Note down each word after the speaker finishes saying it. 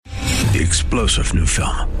The explosive new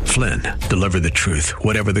film, Flynn, Deliver the Truth,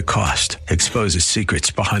 Whatever the Cost, exposes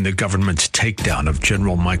secrets behind the government's takedown of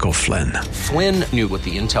General Michael Flynn. Flynn knew what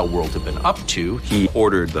the intel world had been up to. He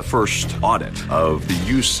ordered the first audit of the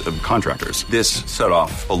use of contractors. This set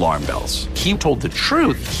off alarm bells. He told the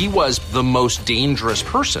truth. He was the most dangerous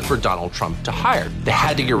person for Donald Trump to hire. They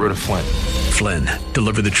had to get rid of Flynn. Flynn,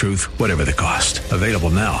 Deliver the Truth, Whatever the Cost. Available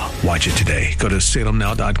now. Watch it today. Go to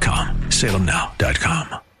salemnow.com.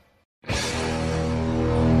 salemnow.com.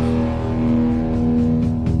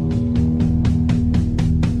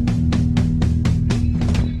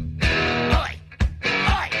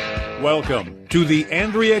 Welcome to the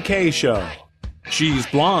Andrea Kaye Show. She's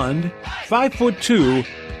blonde, 5'2",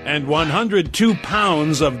 and 102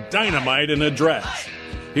 pounds of dynamite in a dress.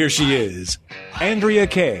 Here she is, Andrea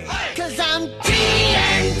Kaye. 'Cause I'm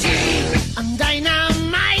TNT, I'm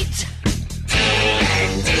dynamite.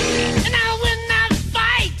 TNT, and I will not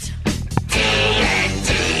fight.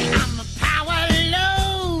 TNT, I'm a power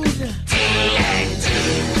load. TNT,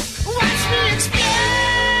 watch me explode.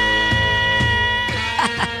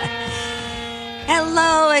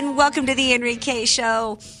 Hello and welcome to the Andrea Kaye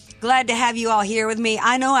Show. Glad to have you all here with me.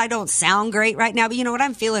 I know I don't sound great right now, but you know what?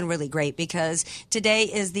 I'm feeling really great because today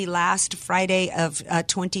is the last Friday of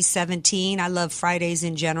 2017. I love Fridays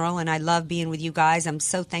in general, and I love being with you guys. I'm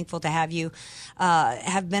so thankful to have you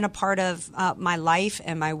have been a part of my life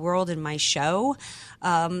and my world and my show.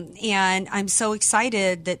 And I'm so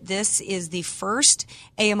excited that this is the first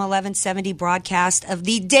AM 1170 broadcast of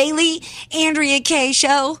the daily Andrea Kaye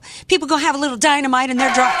Show. People gonna have a little dynamite in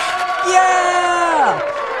their drive.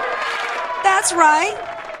 Yeah! That's right.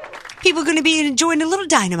 People are going to be enjoying a little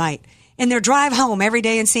dynamite in their drive home every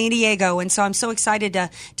day in San Diego. And so I'm so excited to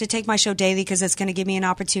take my show daily because it's going to give me an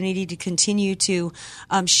opportunity to continue to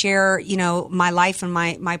share, you know, my life and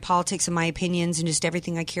my politics and my opinions and just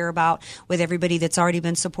everything I care about with everybody that's already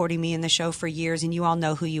been supporting me in the show for years. And you all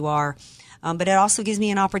know who you are. But it also gives me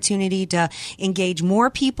an opportunity to engage more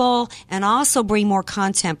people and also bring more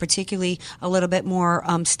content, particularly a little bit more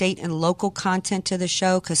state and local content to the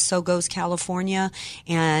show, because so goes California.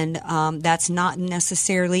 And that's not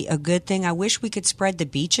necessarily a good thing. I wish we could spread the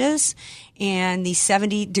beaches and the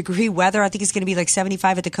 70-degree weather. I think it's going to be like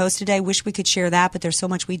 75 at the coast today. Wish we could share that, but there's so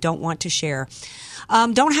much we don't want to share.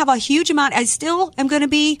 Don't have a huge amount. I still am going to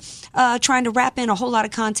be trying to wrap in a whole lot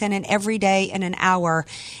of content in every day in an hour.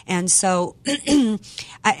 And so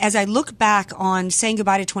as I look back on saying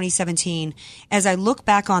goodbye to 2017, as I look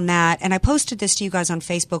back on that, and I posted this to you guys on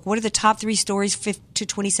Facebook, what are the top 3 stories to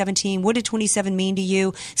 2017? What did 27 mean to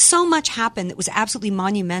you? So much happened that was absolutely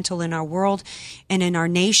monumental in our world and in our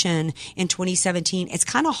nation in 2017. It's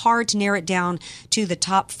kind of hard to narrow it down to the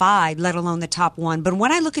top 5, let alone the top 1. But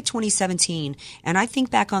when I look at 2017 and I think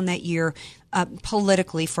back on that year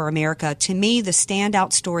politically for America, to me, the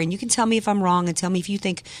standout story, and you can tell me if I'm wrong and tell me if you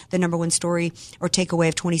think the number one story or takeaway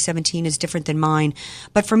of 2017 is different than mine.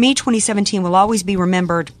 But for me, 2017 will always be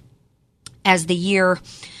remembered as the year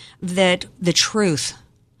that the truth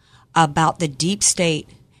about the deep state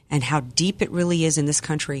and how deep it really is in this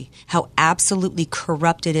country, how absolutely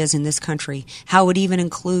corrupt it is in this country, how it even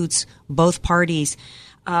includes both parties,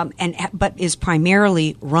 but is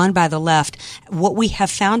primarily run by the left. What we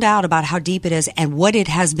have found out about how deep it is and what it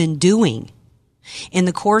has been doing in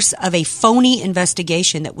the course of a phony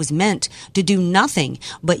investigation that was meant to do nothing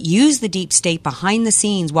but use the deep state behind the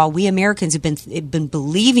scenes while we Americans have been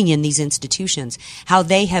believing in these institutions, how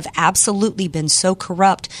they have absolutely been so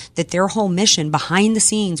corrupt that their whole mission behind the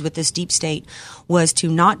scenes with this deep state was to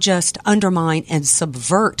not just undermine and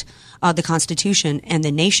subvert the Constitution and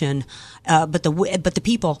the nation, but the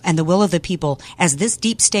people and the will of the people, as this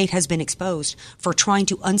deep state has been exposed for trying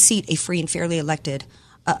to unseat a free and fairly elected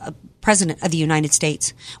President of the United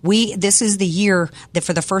States. This is the year that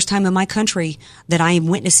for the first time in my country that I am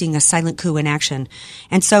witnessing a silent coup in action.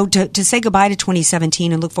 And so to say goodbye to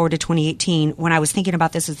 2017 and look forward to 2018, when I was thinking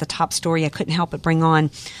about this as the top story, I couldn't help but bring on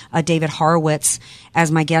David Horowitz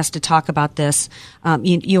as my guest to talk about this.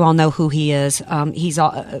 You all know who he is.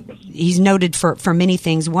 He's noted for many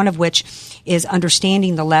things, one of which is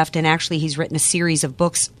understanding the left, and actually he's written a series of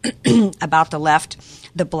books about the left,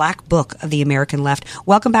 the Black Book of the American Left.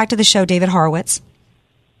 Welcome back to the show, David Horowitz.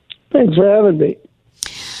 Thanks for having me.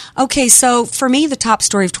 Okay, so for me, the top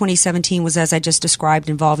story of 2017 was, as I just described,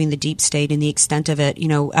 involving the deep state and the extent of it. You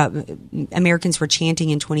know, Americans were chanting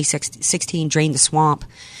in 2016, drain the swamp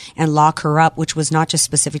and lock her up, which was not just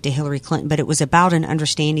specific to Hillary Clinton, but it was about an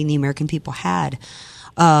understanding the American people had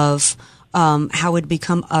of how it had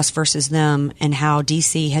become us versus them, and how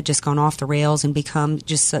D.C. had just gone off the rails and become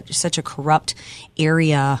just such a corrupt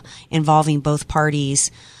area involving both parties.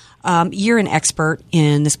 You're an expert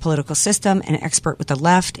in this political system, an expert with the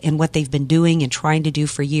left and what they've been doing and trying to do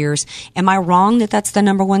for years. Am I wrong that that's the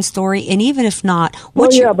number one story? And even if not,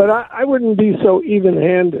 but I wouldn't be so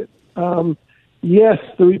even-handed. Yes,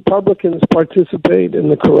 the Republicans participate in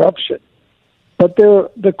the corruption, but they're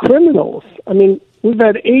the criminals. I mean, we've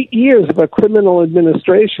had 8 years of a criminal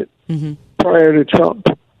administration prior to Trump.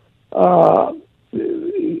 I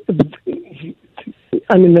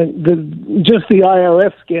mean, just the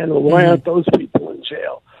IRS scandal, why aren't those people in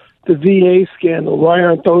jail? The VA scandal, why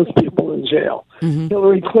aren't those people in jail?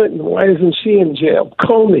 Hillary Clinton, why isn't she in jail?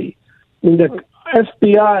 Comey. I mean, the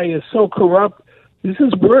FBI is so corrupt. This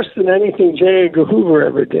is worse than anything J. Edgar Hoover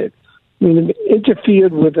ever did. I mean, it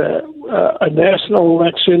interfered with a national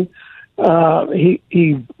election.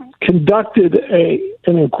 He conducted an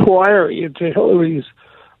inquiry into Hillary's,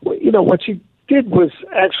 what she did was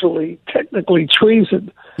actually technically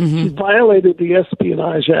treason. She violated the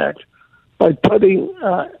Espionage Act by putting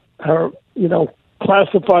her,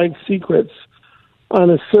 classified secrets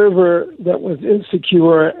on a server that was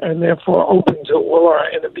insecure and therefore open to all our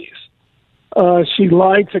enemies. She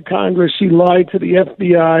lied to Congress. She lied to the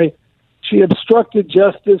FBI. She obstructed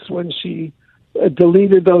justice when she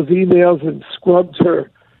deleted those emails and scrubbed her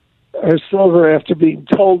server after being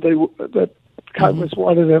told that Congress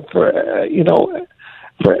wanted it for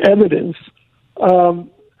evidence. And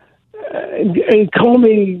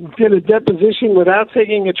Comey did a deposition without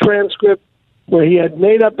taking a transcript, where he had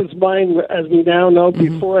made up his mind, as we now know,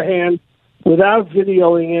 beforehand, without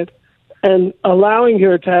videoing it, and allowing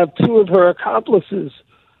her to have two of her accomplices,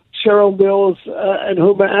 Cheryl Mills and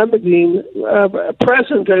Huma Abedin,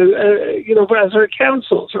 present, as her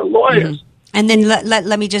counsels, her lawyers. And then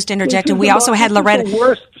let me just interject. And we also had Loretta. The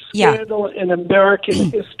worst scandal in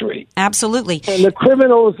American history. Absolutely. And the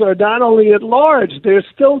criminals are not only at large; they're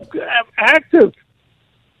still active.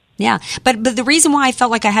 Yeah, but the reason why I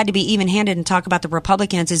felt like I had to be even-handed and talk about the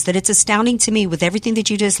Republicans is that it's astounding to me with everything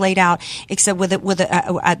that you just laid out, except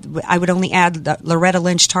I would only add the Loretta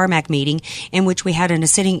Lynch Tarmac meeting in which we had a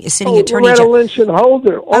sitting attorney. Loretta Lynch and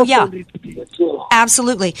Holder also need to be involved.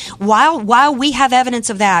 Absolutely. While we have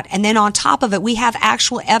evidence of that, and then on top of it, we have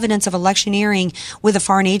actual evidence of electioneering with a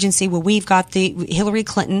foreign agency where we've got the Hillary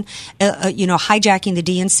Clinton, hijacking the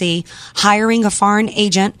DNC, hiring a foreign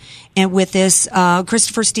agent, and with this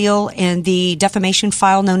Christopher Steele and the defamation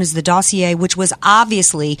file known as the dossier, which was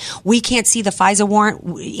obviously, we can't see the FISA warrant.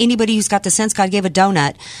 Anybody who's got the sense God gave a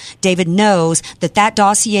donut, David, knows that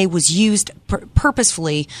dossier was used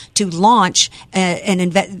purposefully to launch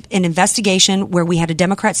an investigation where we had a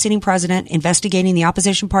Democrat sitting president investigating the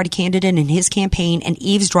opposition party candidate and his campaign and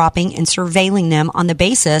eavesdropping and surveilling them on the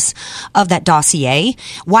basis of that dossier.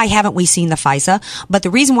 Why haven't we seen the FISA? But the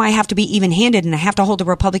reason why I have to be even-handed and I have to hold the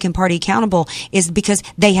Republican Party accountable is because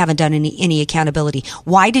they haven't done any accountability.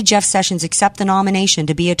 Why did Jeff Sessions accept the nomination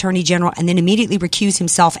to be Attorney General and then immediately recuse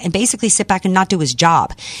himself and basically sit back and not do his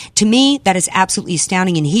job? To me, that is absolutely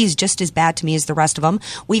astounding, and he's just as bad to me as the rest of them.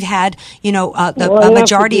 We've had, a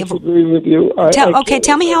majority of. Agree with you.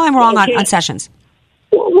 Tell me how I'm wrong on Sessions.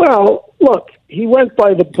 Well, look, he went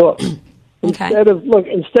by the book instead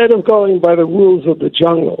of going by the rules of the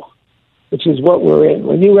jungle, which is what we're in.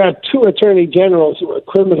 When you have two attorney generals who are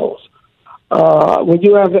criminals, when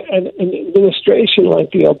you have an administration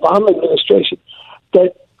like the Obama administration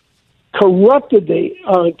that corrupted the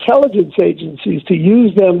intelligence agencies to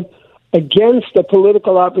use them against the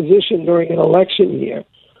political opposition during an election year,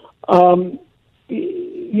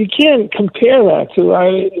 you can't compare that to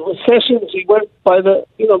Sessions. He went by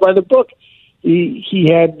the book. He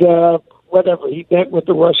had he met with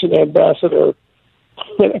the Russian ambassador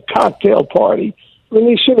at a cocktail party. I mean,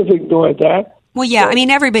 he should have ignored that. Well, yeah, I mean,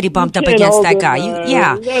 everybody bumped up against that guy.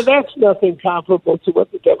 That's nothing comparable to what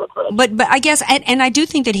the Democrats. But I guess, and I do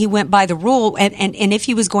think that he went by the rule, and if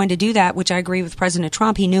he was going to do that, which I agree with President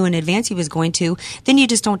Trump, he knew in advance he was going to, then you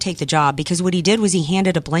just don't take the job, because what he did was he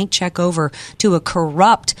handed a blank check over to a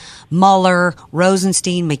corrupt Mueller,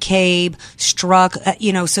 Rosenstein, McCabe, Strzok,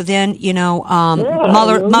 so then,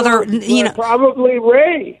 Mueller, probably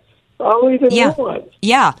Ray, probably the new one.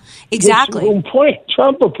 Yeah, exactly.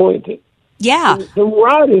 Trump appointed. Yeah. The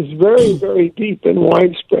rot is very, very deep and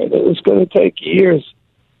widespread. It was going to take years.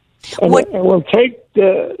 And it will take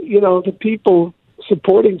the people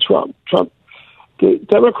supporting Trump. The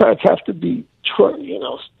Democrats have to be,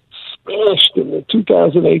 smashed in the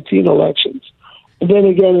 2018 elections. And then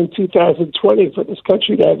again in 2020 for this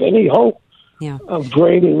country to have any hope of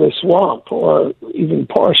draining the swamp or even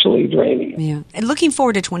partially draining it. Yeah. And looking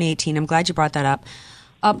forward to 2018, I'm glad you brought that up.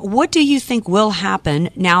 What do you think will happen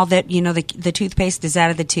now that, the toothpaste is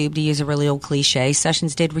out of the tube, to use a really old cliche?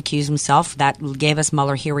 Sessions did recuse himself. That gave us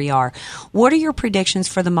Mueller. Here we are. What are your predictions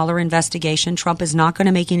for the Mueller investigation? Trump is not going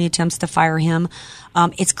to make any attempts to fire him.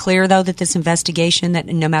 It's clear, though, that this investigation, that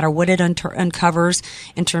no matter what it uncovers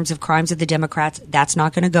in terms of crimes of the Democrats, that's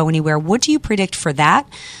not going to go anywhere. What do you predict for that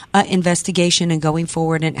investigation and going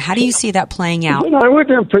forward, and how do you see that playing out? I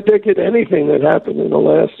wouldn't have predicted anything that happened in the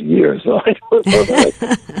last year, so I don't know that I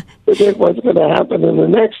can predict what's going to happen in the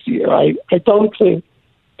next year. I don't think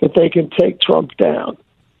that they can take Trump down,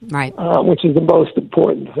 right? Which is the most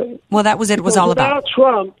important thing. Well, that was it. It was all about. Without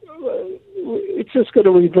Trump, it's just going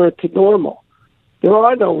to revert to normal. There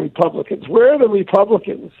are no Republicans. Where are the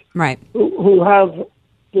Republicans right. who have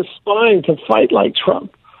the spine to fight like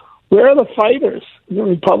Trump? Where are the fighters in the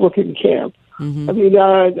Republican camp? Mm-hmm. I mean,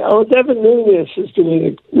 Devin Nunes is doing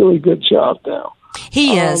a really good job now.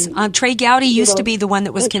 He is. Trey Gowdy used to be the one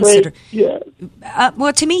that was considered. Yeah.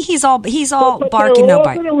 Well, to me, he's all but bark and no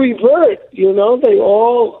bite. They're all going to revert. They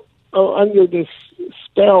all are under this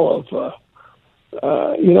spell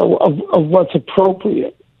of what's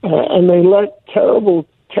appropriate, and they let terrible,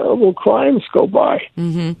 terrible crimes go by.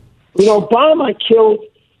 Mm-hmm. Obama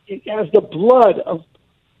has the blood of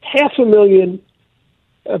 500,000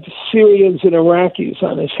 of Syrians and Iraqis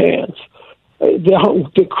on his hands.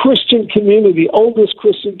 The Christian community, oldest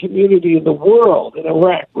Christian community in the world in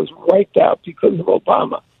Iraq, was wiped out because of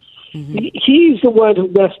Obama. Mm-hmm. He's the one who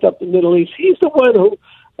messed up the Middle East. He's the one who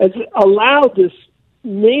has allowed this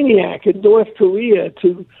maniac in North Korea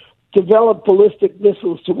to develop ballistic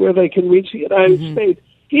missiles to where they can reach the United mm-hmm. States.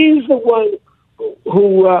 He's the one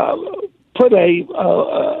who put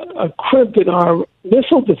a crimp in our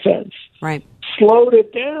missile defense. Right. Slowed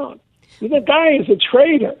it down. The guy is a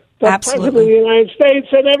traitor. The Absolutely. President of the United States,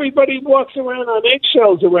 and everybody walks around on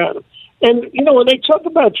eggshells around him. And, when they talk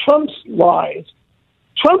about Trump's lies,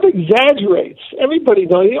 Trump exaggerates. Everybody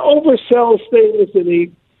knows. He oversells things and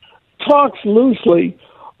he talks loosely.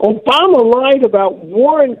 Obama lied about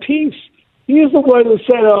war and peace. He is the one who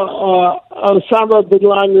said Osama bin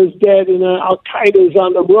Laden is dead and Al-Qaeda is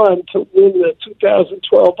on the run to win the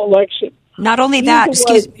 2012 election. Not only that,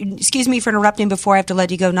 excuse me for interrupting before I have to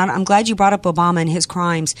let you go. I'm glad you brought up Obama and his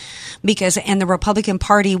crimes, and the Republican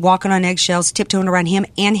Party walking on eggshells, tiptoeing around him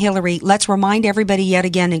and Hillary. Let's remind everybody yet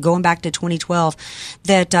again, and going back to 2012,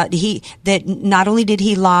 that not only did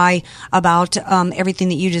he lie about everything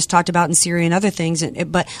that you just talked about in Syria and other things,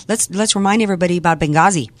 but let's remind everybody about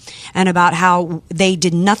Benghazi and about how they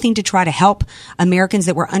did nothing to try to help Americans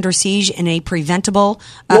that were under siege in a preventable.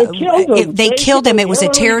 They killed them. It was a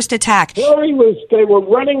terrorist attack. They were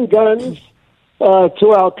running guns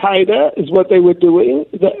to Al-Qaeda is what they were doing.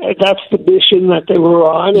 That's the mission that they were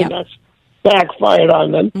on, and that's backfired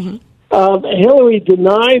on them. Mm-hmm. Hillary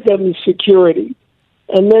denied them security.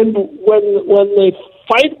 And then when the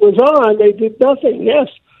fight was on, they did nothing, yes.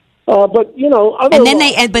 But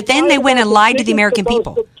then they went and lied to the American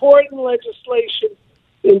people. Important legislation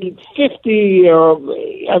in 50,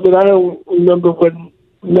 I don't remember when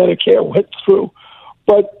Medicare went through.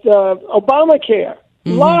 But Obamacare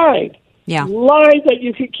lied. Yeah. Lied that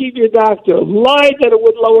you could keep your doctor. Lied that it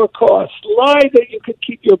would lower costs. Lied that you could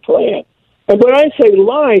keep your plan. And when I say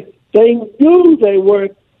lied, they knew they were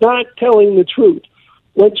not telling the truth.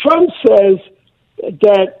 When Trump says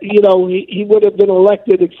that, he would have been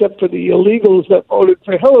elected except for the illegals that voted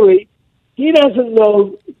for Hillary, he doesn't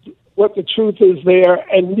know what the truth is there,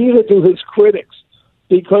 and neither do his critics,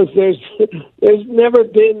 because there's never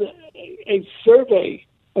been a survey,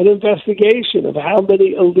 an investigation of how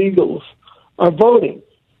many illegals are voting.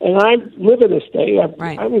 And I live in a state. I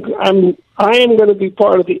am going to be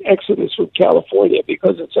part of the exodus from California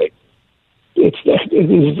because it is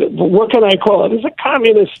what can I call it? It's a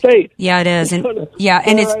communist state. Yeah, it is. And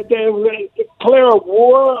they declare a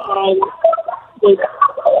war on. Sorry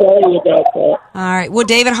about that. All right. Well,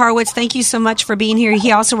 David Horowitz, thank you so much for being here.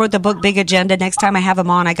 He also wrote the book Big Agenda. Next time I have him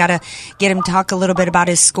on, I got to get him to talk a little bit about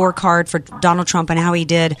his scorecard for Donald Trump and how he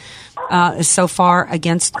did so far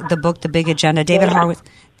against the book, The Big Agenda. David Horowitz,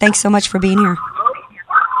 thanks so much for being here.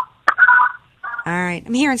 All right.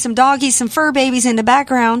 I'm hearing some doggies, some fur babies in the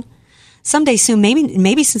background. Someday soon,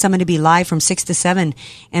 maybe since I'm going to be live from 6 to 7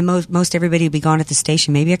 and most everybody will be gone at the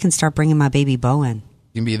station, maybe I can start bringing my baby Bo in.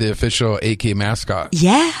 You can be the official AK mascot.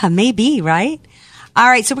 Yeah, maybe, right? All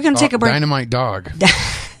right, so we're going to take a break. Dynamite dog.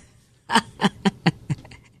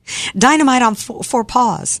 Dynamite on four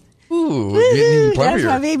paws. Ooh, getting even clever. That's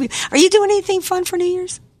my baby. Are you doing anything fun for New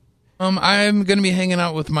Year's? I'm going to be hanging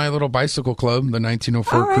out with my little bicycle club, the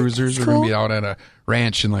 1904 All right, Cruisers. that's We're going to cool. be out at a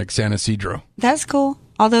ranch in like San Isidro. That's cool.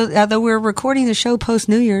 Although we're recording the show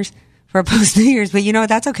post-New Year's, but you know what?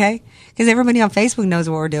 That's okay because everybody on Facebook knows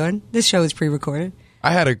what we're doing. This show is pre-recorded.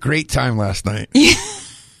 I had a great time last night.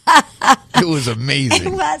 It was amazing.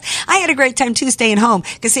 It was. I had a great time too staying home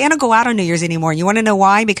because I don't go out on New Year's anymore. You want to know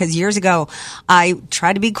why? Because years ago, I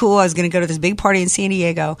tried to be cool. I was going to go to this big party in San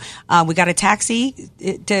Diego. We got a taxi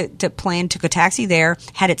took a taxi there,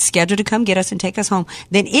 had it scheduled to come get us and take us home.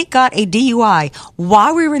 Then it got a DUI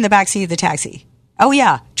while we were in the backseat of the taxi. Oh,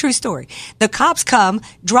 yeah. True story. The cops come,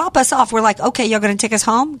 drop us off. We're like, okay, y'all going to take us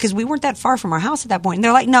home? Because we weren't that far from our house at that point. And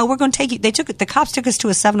they're like, no, we're going to take you. The cops took us to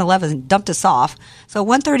a 7-Eleven and dumped us off. So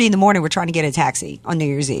 1:30 in the morning, we're trying to get a taxi on New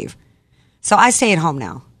Year's Eve. So I stay at home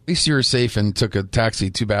now. At least you were safe and took a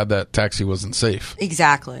taxi. Too bad that taxi wasn't safe.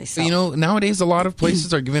 Exactly. So. But, you know, nowadays a lot of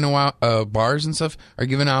places are giving out, bars and stuff are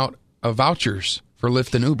giving out vouchers for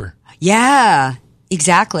Lyft and Uber. Yeah.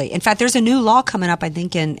 Exactly. In fact, there's a new law coming up, I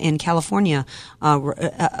think, in California,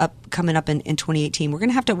 coming up in 2018. We're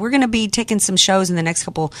going to be taking some shows in the next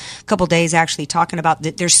couple days, actually talking about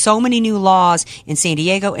that. There's so many new laws in San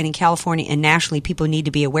Diego and in California and nationally people need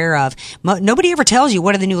to be aware of. Nobody ever tells you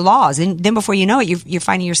what are the new laws. And then before you know it, you're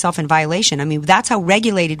finding yourself in violation. I mean, that's how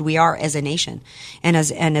regulated we are as a nation and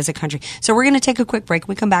as a country. So we're going to take a quick break.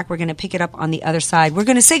 When we come back, we're going to pick it up on the other side. We're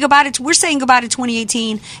going to say goodbye we're saying goodbye to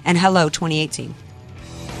 2018 and hello 2018.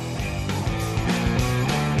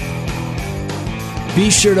 Be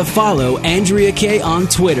sure to follow Andrea Kaye on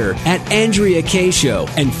Twitter at Andrea Kaye Show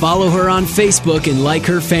and follow her on Facebook and like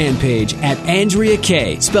her fan page at Andrea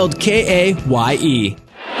Kaye, spelled Kaye.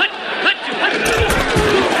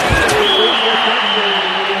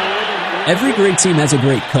 Every great team has a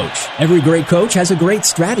great coach. Every great coach has a great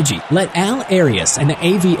strategy. Let Al Arias and the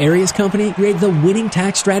AV Arias Company create the winning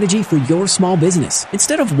tax strategy for your small business.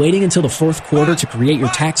 Instead of waiting until the fourth quarter to create your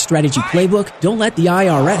tax strategy playbook, don't let the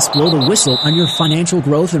IRS blow the whistle on your financial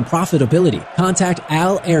growth and profitability. Contact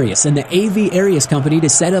Al Arias and the AV Arias Company to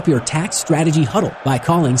set up your tax strategy huddle by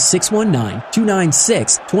calling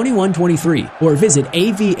 619-296-2123 or visit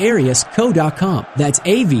avariasco.com. That's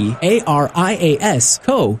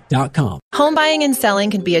avariasco.com. Home buying and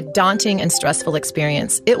selling can be a daunting and stressful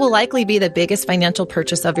experience. It will likely be the biggest financial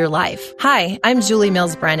purchase of your life. Hi, I'm Julie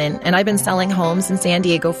Mills Brennan, and I've been selling homes in San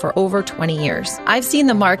Diego for over 20 years. I've seen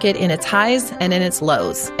the market in its highs and in its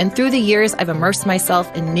lows, and through the years, I've immersed myself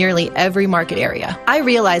in nearly every market area. I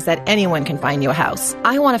realize that anyone can find you a house.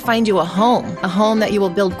 I want to find you a home that you will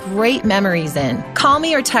build great memories in. Call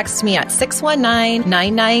me or text me at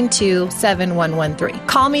 619-992-7113.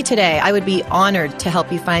 Call me today. I would be honored to help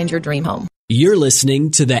you find your dream home. You're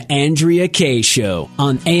listening to The Andrea Kaye Show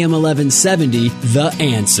on AM 1170, The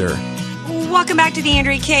Answer. Welcome back to The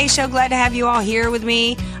Andrea Kaye Show. Glad to have you all here with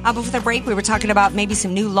me. Before the break, we were talking about maybe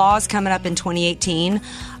some new laws coming up in 2018.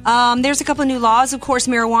 There's a couple of new laws. Of course,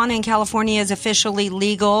 marijuana in California is officially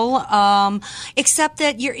legal, except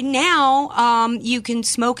that you can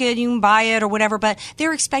smoke it, you can buy it or whatever, but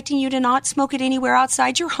they're expecting you to not smoke it anywhere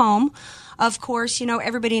outside your home. Of course,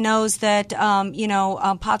 everybody knows that,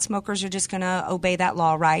 pot smokers are just going to obey that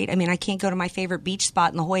law, right? I mean, I can't go to my favorite beach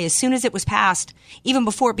spot in La Jolla. As soon as it was passed, even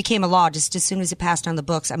before it became a law, just as soon as it passed on the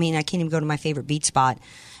books, I mean, I can't even go to my favorite beach spot,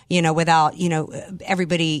 without,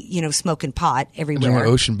 everybody, smoking pot everywhere. Imagine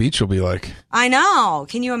what Ocean Beach will be like. I know.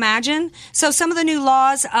 Can you imagine? So some of the new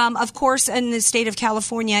laws, of course, in the state of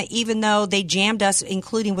California, even though they jammed us,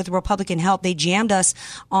 including with Republican help, they jammed us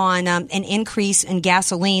on an increase in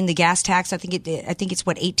gasoline, the gas tax. I think it's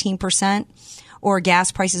 18%. Or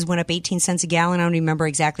gas prices went up 18 cents a gallon. I don't remember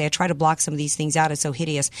exactly. I try to block some of these things out. It's so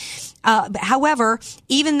hideous. However,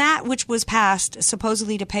 even that which was passed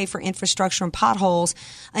supposedly to pay for infrastructure and potholes,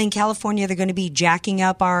 in California, they're going to be jacking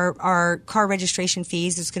up our car registration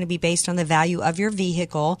fees. It's going to be based on the value of your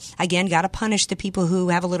vehicle. Again, got to punish the people who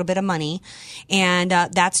have a little bit of money. And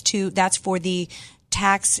that's for the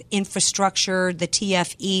tax infrastructure, the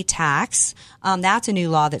TFE tax. That's a new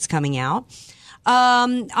law that's coming out.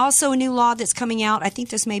 Also a new law that's coming out, I think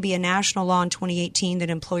this may be a national law in 2018 that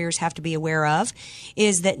employers have to be aware of,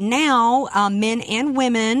 is that now men and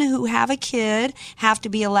women who have a kid have to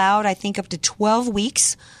be allowed, I think, up to 12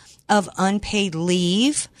 weeks of unpaid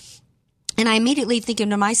leave. And I immediately thinking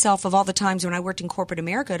to myself of all the times when I worked in corporate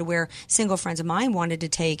America to where single friends of mine wanted to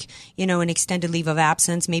take, an extended leave of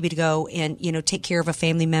absence, maybe to go and, take care of a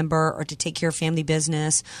family member or to take care of family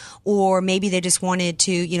business. Or maybe they just wanted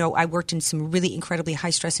to, I worked in some really incredibly high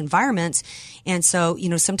stress environments. And so,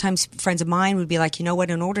 sometimes friends of mine would be like, you know what,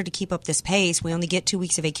 in order to keep up this pace, we only get 2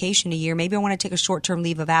 weeks of vacation a year. Maybe I want to take a short-term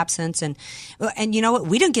leave of absence. And you know what,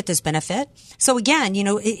 we don't get this benefit. So again,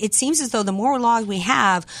 it seems as though the more laws we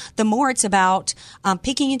have, the more it's about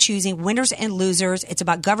picking and choosing winners and losers. It's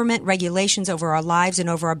about government regulations over our lives and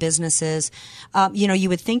over our businesses. You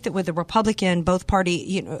would think that with the Republicans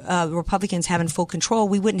having full control,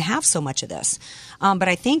 we wouldn't have so much of this. But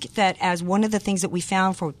I think that as one of the things that we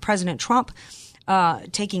found for President Trump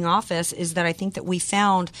taking office is that I think that we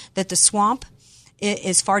found that the swamp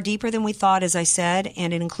is far deeper than we thought, as I said,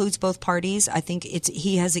 and it includes both parties. I think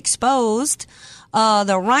he has exposed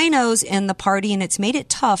the rhinos in the party, and it's made it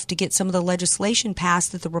tough to get some of the legislation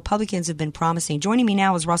passed that the Republicans have been promising. Joining me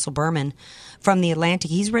now is Russell Berman from The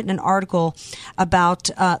Atlantic. He's written an article about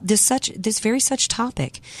this very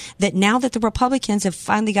topic, that now that the Republicans have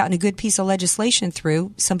finally gotten a good piece of legislation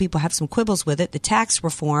through, some people have some quibbles with it, the tax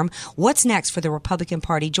reform, what's next for the Republican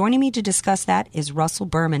Party? Joining me to discuss that is Russell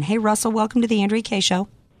Berman. Hey, Russell, welcome to the Andrea Kaye Show.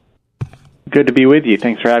 Good to be with you.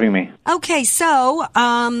 Thanks for having me. Okay, so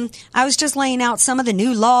I was just laying out some of the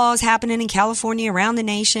new laws happening in California, around the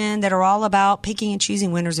nation, that are all about picking and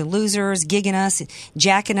choosing winners and losers, gigging us,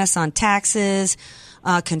 jacking us on taxes,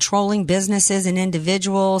 controlling businesses and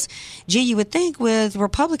individuals. Gee, you would think with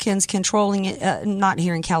Republicans controlling it, not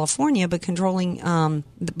here in California, but controlling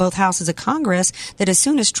both houses of Congress, that as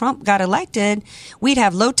soon as Trump got elected, we'd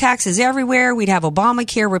have low taxes everywhere. We'd have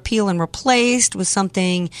Obamacare repeal and replaced with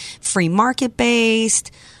something free market based.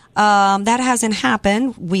 That hasn't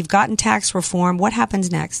happened. We've gotten tax reform. What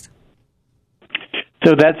happens next?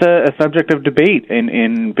 So that's a subject of debate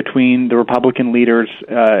in between the Republican leaders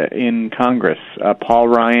in Congress. Paul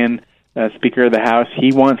Ryan, Speaker of the House,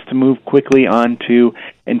 he wants to move quickly on to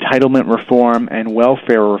entitlement reform and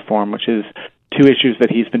welfare reform, which is two issues that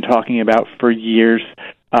he's been talking about for years.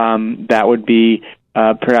 That would be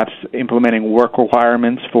perhaps implementing work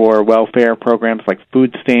requirements for welfare programs like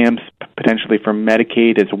food stamps, potentially for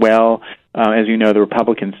Medicaid as well. As you know, the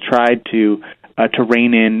Republicans tried to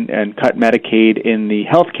rein in and cut Medicaid in the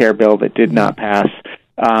health care bill that did not pass.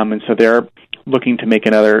 And so they're looking to make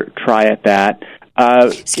another try at that.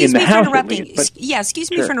 Excuse me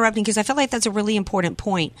for interrupting, because I feel like that's a really important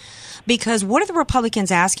point. Because what are the Republicans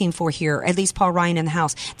asking for here, at least Paul Ryan in the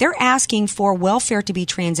House? They're asking for welfare to be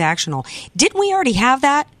transactional. Didn't we already have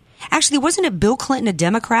that? Actually, wasn't it Bill Clinton, a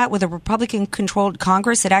Democrat with a Republican-controlled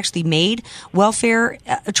Congress, that actually made welfare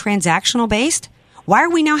transactional based? Why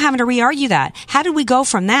are we now having to re-argue that? How did we go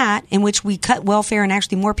from that, in which we cut welfare and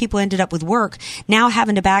actually more people ended up with work, now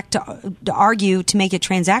having to argue to make it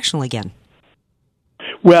transactional again?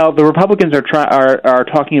 Well, the Republicans are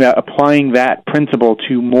talking about applying that principle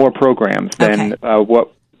to more programs than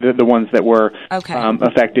what the ones that were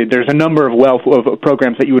affected. There's a number of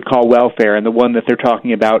programs that you would call welfare, and the one that they're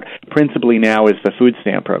talking about principally now is the food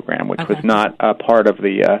stamp program, which was not a part of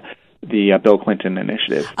the Bill Clinton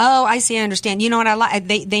initiative. Oh, I see. I understand. You know what?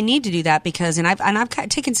 They need to do that because, and I've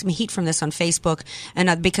taken some heat from this on Facebook,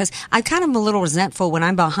 and because I'm kind of a little resentful when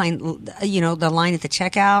I'm behind, the line at the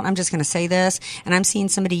checkout. I'm just going to say this, and I'm seeing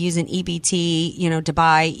somebody using EBT, to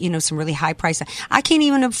buy, some really high price. I can't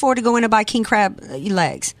even afford to go in and buy king crab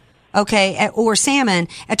legs. Okay, or salmon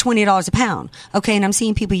at $20 a pound. Okay, and I'm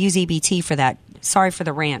seeing people use EBT for that. Sorry for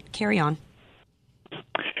the rant. Carry on.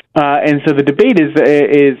 And so the debate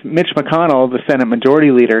is Mitch McConnell, the Senate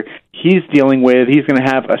Majority Leader. He's going to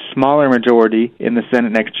have a smaller majority in the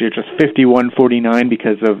Senate next year, just 51-49,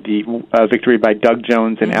 because of the victory by Doug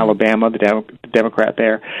Jones in Alabama, the Democrat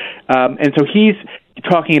there. And so he's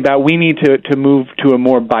talking about we need to move to a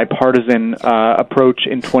more bipartisan approach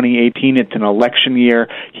in 2018. It's an election year.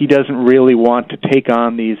 He doesn't really want to take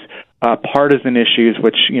on these partisan issues,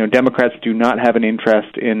 which Democrats do not have an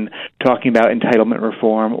interest in talking about entitlement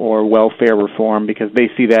reform or welfare reform, because they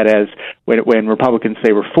see that as when Republicans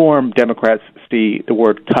say reform, Democrats see the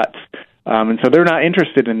word cuts, and so they're not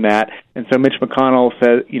interested in that. And so Mitch McConnell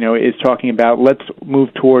is talking about let's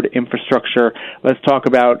move toward infrastructure. Let's talk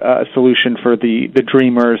about a solution for the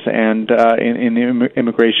dreamers and in the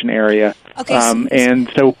immigration area. Okay,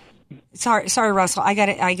 and so. Sorry, Russell. I got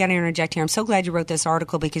to interject here. I'm so glad you wrote this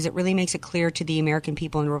article because it really makes it clear to the American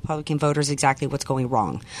people and the Republican voters exactly what's going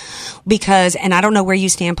wrong. Because, and I don't know where you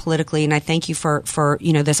stand politically, and I thank you for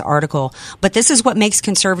this article. But this is what makes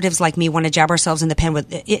conservatives like me want to jab ourselves in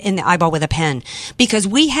the eyeball with a pen. Because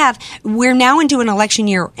we're now into an election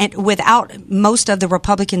year and without most of the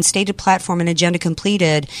Republican stated platform and agenda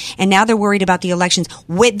completed, and now they're worried about the elections.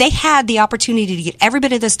 They had the opportunity to get every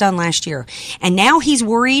bit of this done last year, and now he's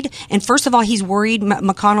worried. And first of all, he's worried,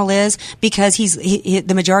 McConnell is, because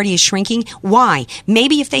the majority is shrinking. Why?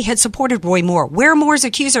 Maybe if they had supported Roy Moore. Where are Moore's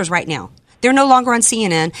accusers right now? They're no longer on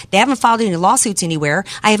CNN. They haven't filed any lawsuits anywhere.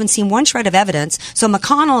 I haven't seen one shred of evidence. So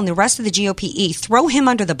McConnell and the rest of the GOP throw him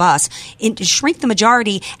under the bus, shrink the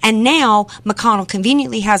majority, and now McConnell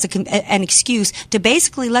conveniently has an excuse to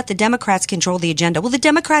basically let the Democrats control the agenda. Well, the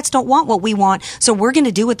Democrats don't want what we want, so we're going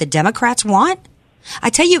to do what the Democrats want?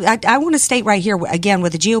 I tell you, I want to state right here, again,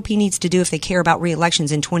 what the GOP needs to do if they care about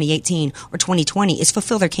re-elections in 2018 or 2020 is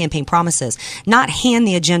fulfill their campaign promises, not hand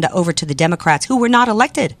the agenda over to the Democrats who were not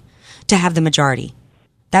elected to have the majority.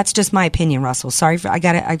 That's just my opinion, Russell. Sorry, I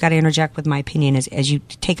got to interject with my opinion as you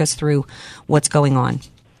take us through what's going on.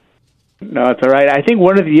 No, it's all right. I think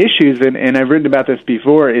one of the issues, and I've written about this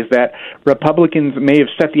before, is that Republicans may have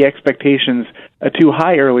set the expectations too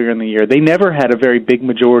high earlier in the year. They never had a very big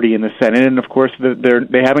majority in the Senate, and of course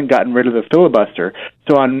they haven't gotten rid of the filibuster.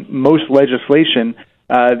 So on most legislation,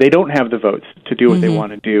 they don't have the votes to do what they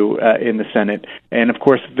want to do in the Senate. And of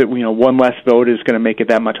course, one less vote is going to make it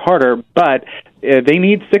that much harder, but they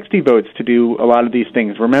need 60 votes to do a lot of these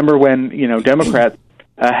things. Remember when Democrats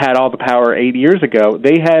had all the power 8 years ago,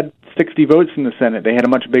 they had 60 votes in the Senate. They had a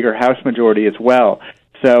much bigger House majority as well.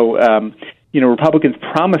 So, Republicans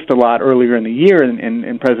promised a lot earlier in the year,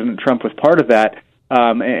 and President Trump was part of that.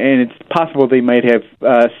 And it's possible they might have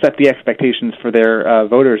set the expectations for their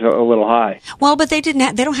voters a little high. Well, but they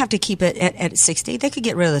didn't. They don't have to keep it at 60. They could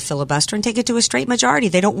get rid of the filibuster and take it to a straight majority.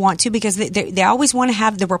 They don't want to because they always want to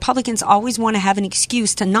have, the Republicans always want to have an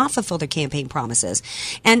excuse to not fulfill their campaign promises.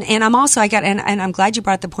 And I'm also and I'm glad you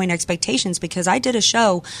brought the point expectations because I did a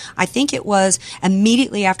show. I think it was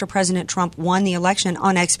immediately after President Trump won the election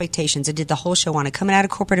on expectations. I did the whole show on it. Coming out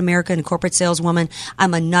of corporate America and a corporate saleswoman,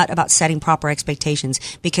 I'm a nut about setting proper expectations.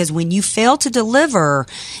 Because when you fail to deliver,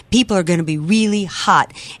 people are going to be really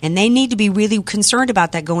hot. And they need to be really concerned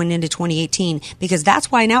about that going into 2018 because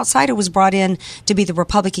that's why an outsider was brought in to be the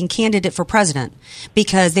Republican candidate for president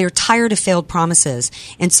because they're tired of failed promises.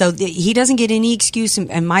 And so he doesn't get any excuse,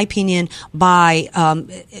 in my opinion, by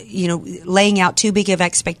laying out too big of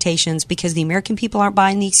expectations because the American people aren't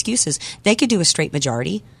buying the excuses. They could do a straight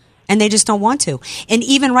majority. And they just don't want to. And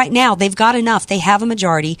even right now, they've got enough. They have a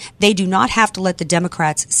majority. They do not have to let the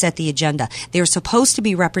Democrats set the agenda. They're supposed to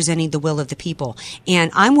be representing the will of the people.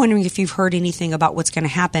 And I'm wondering if you've heard anything about what's going to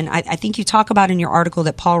happen. I think you talk about in your article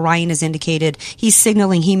that Paul Ryan has indicated he's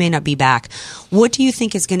signaling he may not be back. What do you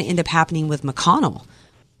think is going to end up happening with McConnell?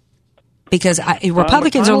 Because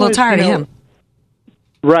Republicans are a little tired of him.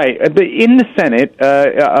 Right. In the Senate,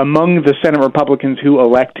 among the Senate Republicans who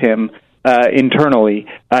elect him, internally,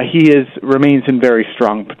 he remains in very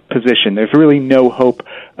strong position. There's really no hope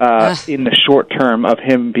in the short term of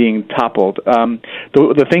him being toppled.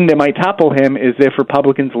 The thing that might topple him is if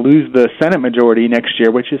Republicans lose the Senate majority next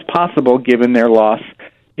year, which is possible given their loss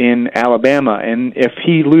in Alabama. And if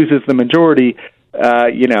he loses the majority,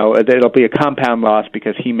 it'll be a compound loss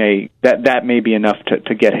because that may be enough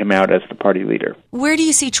to get him out as the party leader. Where do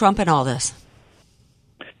you see Trump in all this?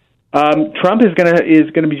 Trump is going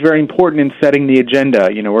to be very important in setting the agenda.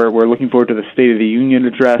 We're looking forward to the State of the Union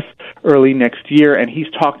address early next year, and he's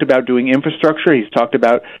talked about doing infrastructure. He's talked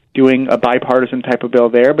about doing a bipartisan type of bill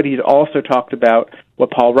there, but he's also talked about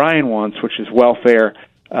what Paul Ryan wants, which is welfare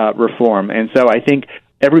reform. And so I think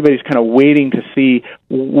everybody's kind of waiting to see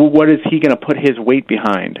what is he going to put his weight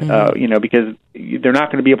behind, because they're not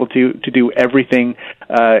going to be able to do everything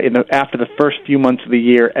after the first few months of the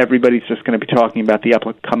year. Everybody's just going to be talking about the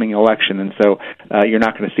upcoming election, and so you're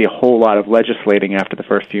not going to see a whole lot of legislating after the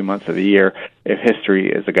first few months of the year if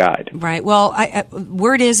history is a guide. Right. Well,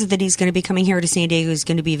 word is that he's going to be coming here to San Diego. He's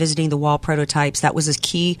going to be visiting the wall prototypes. That was his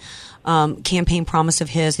key campaign promise of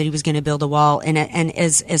his, that he was going to build a wall. And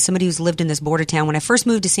as somebody who's lived in this border town, when I first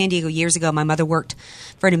moved to San Diego years ago, my mother worked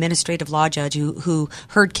for an administrative law judge who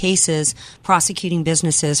heard cases prosecuting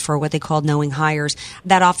businesses for what they called knowing hires.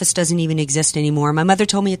 That office doesn't even exist anymore. My mother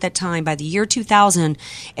told me at that time, by the year 2000,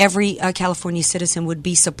 every California citizen would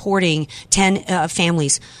be supporting 10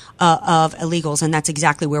 families of illegals, and that's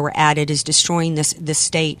exactly where we're at. It is destroying this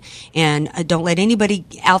state. And don't let anybody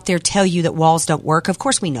out there tell you that walls don't work. Of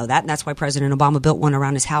course, we know that, and that's why President Obama built one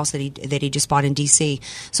around his house that he just bought in D.C.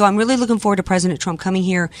 So I'm really looking forward to President Trump coming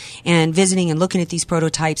here and visiting and looking at these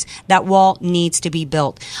prototypes. That wall needs to be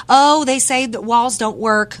built. Oh, they say that walls don't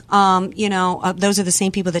work. Those are the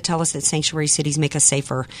same people that tell us that sanctuary cities make us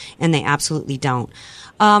safer, and they absolutely don't.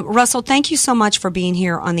 Russell, thank you so much for being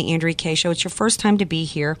here on the Andrea Kaye Show. It's your first time to be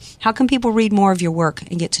here. How can people read more of your work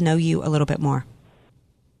and get to know you a little bit more?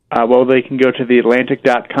 Well, they can go to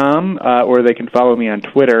theatlantic.com or they can follow me on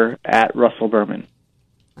Twitter at Russell Berman.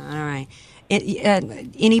 All right.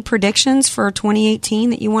 Any predictions for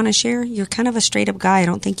 2018 that you want to share? You're kind of a straight-up guy. I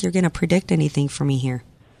don't think you're going to predict anything for me here.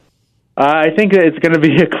 I think that it's going to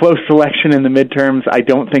be a close election in the midterms. I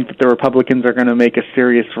don't think that the Republicans are going to make a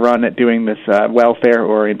serious run at doing this welfare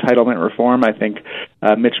or entitlement reform. I think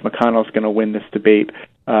Mitch McConnell is going to win this debate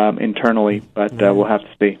internally, but we'll have to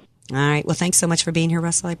see. All right. Well, thanks so much for being here,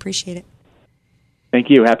 Russell. I appreciate it. Thank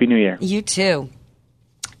you. Happy New Year. You too.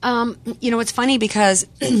 It's funny because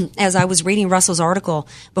as I was reading Russell's article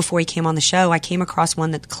before he came on the show, I came across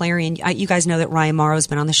one that Clarion, you guys know that Ryan Morrow's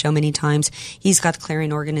been on the show many times. He's got the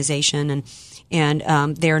Clarion organization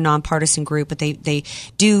and they're a nonpartisan group, but they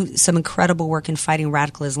do some incredible work in fighting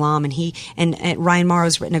radical Islam. And Ryan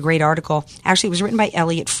Morrow's written a great article. Actually, it was written by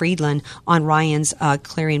Elliot Friedland on Ryan's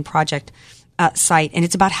Clarion Project site, and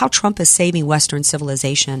it's about how Trump is saving Western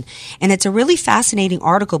civilization. And it's a really fascinating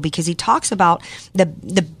article because he talks about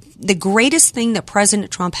the greatest thing that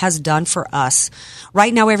President Trump has done for us.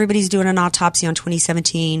 Right now, everybody's doing an autopsy on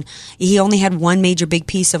 2017. He only had one major big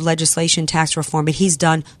piece of legislation, tax reform, but he's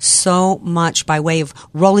done so much by way of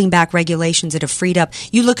rolling back regulations that have freed up.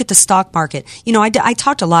 You look at the stock market. I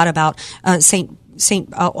talked a lot about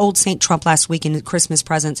old Saint Trump last week in the Christmas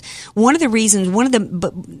presents. One of the reasons,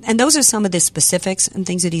 and those are some of the specifics and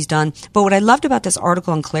things that he's done. But what I loved about this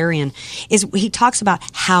article on Clarion is he talks about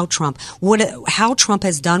how Trump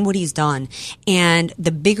has done what he's done, and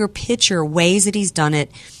the bigger picture ways that he's done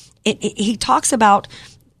it. He talks about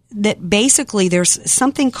that basically there's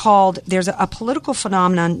a political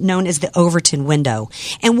phenomenon known as the Overton window.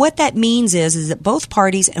 And what that means is that both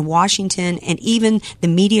parties in Washington and even the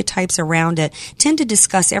media types around it tend to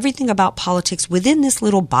discuss everything about politics within this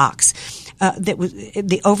little box. That was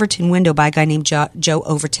the Overton window by a guy named Joe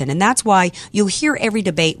Overton. And that's why you'll hear every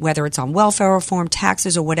debate, whether it's on welfare reform,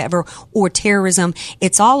 taxes or whatever, or terrorism.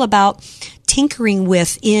 It's all about tinkering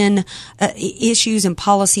within issues and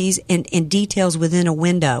policies and details within a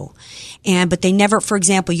window. But they never, for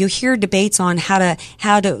example, you hear debates on how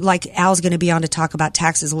to, like Al's going to be on to talk about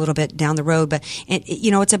taxes a little bit down the road, but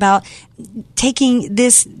it's about taking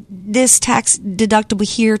this tax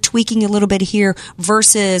deductible here, tweaking a little bit here,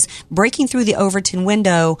 versus breaking through the Overton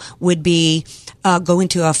window would be going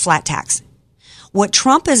to a flat tax. What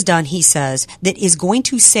Trump has done, he says, that is going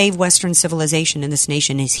to save Western civilization in this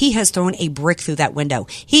nation is he has thrown a brick through that window.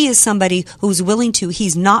 He is somebody who's willing to,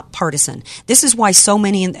 he's not partisan. This is why so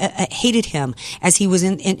many hated him as he was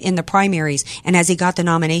in the primaries and as he got the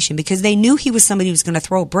nomination, because they knew he was somebody who was going to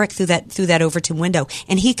throw a brick through that Overton window.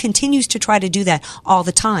 And he continues to try to do that all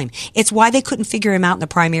the time. It's why they couldn't figure him out in the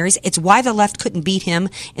primaries. It's why the left couldn't beat him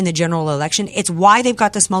in the general election. It's why they've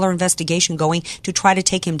got this Mueller investigation going to try to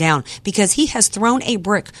take him down, because he has thrown a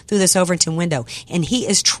brick through this Overton window, and he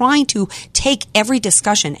is trying to take every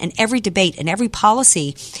discussion and every debate and every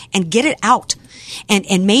policy and get it out.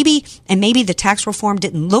 And maybe the tax reform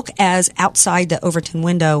didn't look as outside the Overton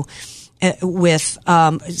window with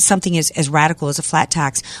something as radical as a flat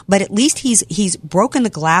tax, but at least he's broken the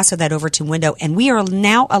glass of that Overton window, and we are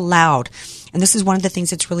now allowed. And this is one of the things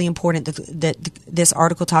that's really important that this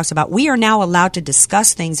article talks about. We are now allowed to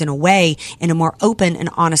discuss things in a more open and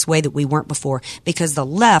honest way that we weren't before, because the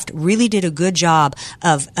left really did a good job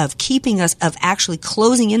of keeping us, of actually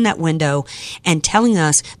closing in that window and telling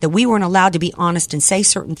us that we weren't allowed to be honest and say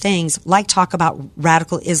certain things, like talk about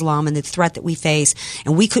radical Islam and the threat that we face.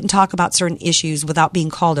 And we couldn't talk about certain issues without being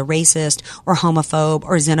called a racist or homophobe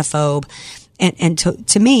or xenophobe. And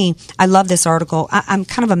to me, I love this article. I'm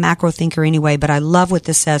kind of a macro thinker anyway, but I love what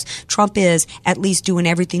this says. Trump is at least doing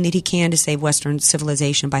everything that he can to save Western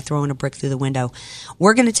civilization by throwing a brick through the window.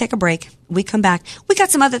 We're going to take a break. We come back. We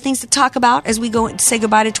got some other things to talk about as we go and say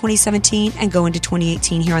goodbye to 2017 and go into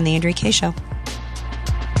 2018 here on the Andrea Kaye Show.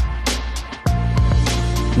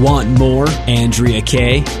 Want more Andrea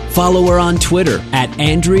Kaye? Follow her on Twitter at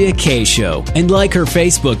Andrea Kaye Show and like her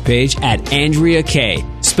Facebook page at Andrea Kaye,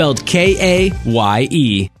 spelled Kaye.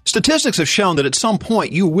 Statistics have shown that at some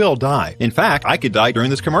point you will die. In fact, I could die during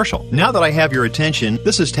this commercial. Now that I have your attention,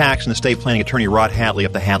 this is tax and estate planning attorney Rod Hadley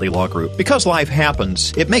of the Hadley Law Group. Because life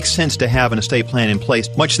happens, it makes sense to have an estate plan in place,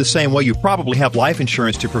 much the same way you probably have life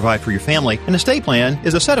insurance to provide for your family. An estate plan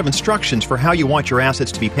is a set of instructions for how you want your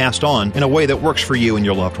assets to be passed on in a way that works for you and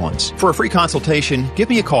your loved ones. For a free consultation, give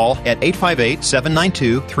me a call at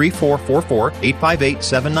 858-792-3444,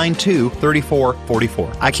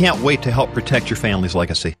 858-792-3444. I can't wait to help protect your family's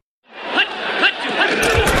legacy.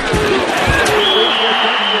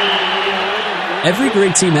 Every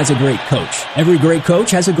great team has a great coach. Every great coach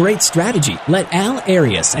has a great strategy. Let Al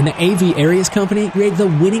Arias and the AV Arias Company create the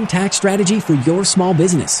winning tax strategy for your small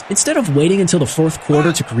business. Instead of waiting until the fourth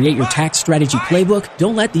quarter to create your tax strategy playbook,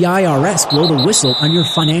 don't let the IRS blow the whistle on your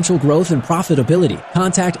financial growth and profitability.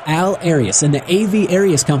 Contact Al Arias and the AV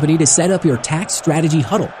Arias Company to set up your tax strategy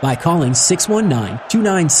huddle by calling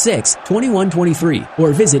 619-296-2123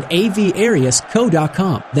 or visit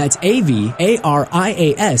avariasco.com. That's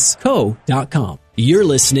avariasco.com. You're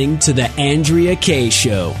listening to The Andrea Kaye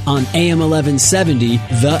Show on AM 1170,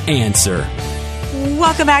 The Answer.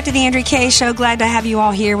 Welcome back to The Andrea Kaye Show. Glad to have you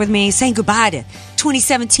all here with me, saying goodbye to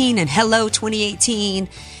 2017 and hello 2018.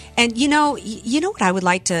 And you know what I would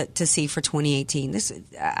like to see for 2018?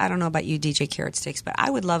 I don't know about you, DJ Carrot Sticks, but I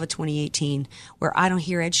would love a 2018 where I don't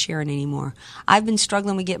hear Ed Sheeran anymore. I've been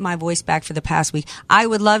struggling to get my voice back for the past week. I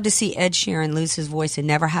would love to see Ed Sheeran lose his voice and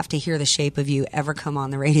never have to hear The Shape of You ever come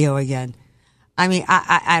on the radio again. I mean,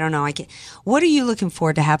 I don't know. What are you looking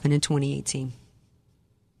forward to happen in 2018?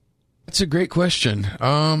 That's a great question.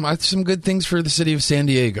 Some good things for the city of San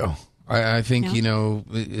Diego. I think,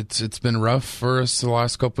 it's been rough for us the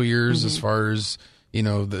last couple of years as far as,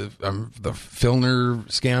 the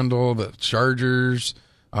Filner scandal, the Chargers.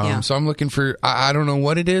 So I'm looking for, I don't know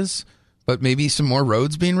what it is, but maybe some more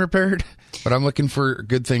roads being repaired. But I'm looking for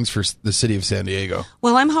good things for the city of San Diego.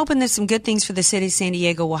 Well, I'm hoping that some good things for the city of San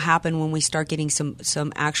Diego will happen when we start getting some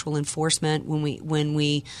actual enforcement, when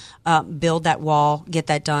we build that wall, get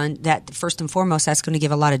that done. That first and foremost, that's going to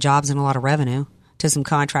give a lot of jobs and a lot of revenue to some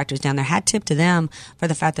contractors down there. Hat tip to them for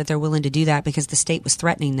the fact that they're willing to do that because the state was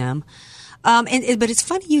threatening them. But it's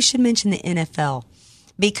funny you should mention the NFL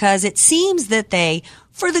because it seems that they,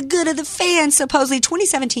 for the good of the fans, supposedly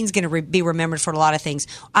 2017 is going to be remembered for a lot of things.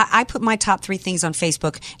 I put my top 3 things on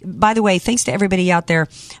Facebook. By the way, thanks to everybody out there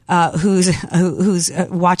who's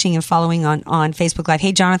watching and following on Facebook Live.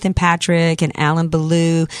 Hey, Jonathan Patrick and Alan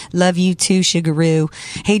Ballou. Love you too, Sugaroo.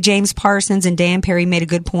 Hey, James Parsons and Dan Perry made a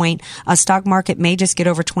good point. A stock market may just get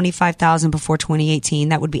over 25,000 before 2018.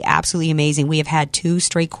 That would be absolutely amazing. We have had 2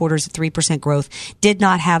 straight quarters of 3% growth. Did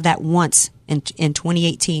not have that once in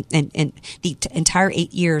 2018 and the entire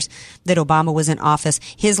 8 years that Obama was in office.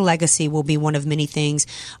 His legacy will be one of many things.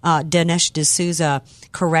 Dinesh D'Souza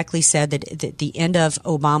correctly said that at the end of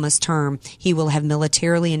Obama's term, he will have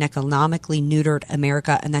militarily and economically neutered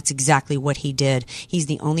America, and that's exactly what he did. He's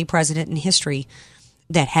the only president in history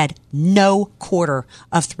that had no quarter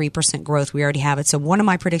of 3% growth. We already have it. So one of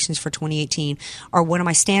my predictions for 2018, or one of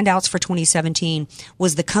my standouts for 2017,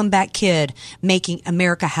 was the comeback kid making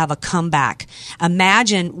America have a comeback.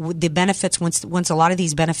 Imagine the benefits once a lot of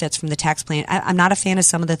these benefits from the tax plan. I'm not a fan of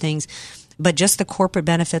some of the things, but just the corporate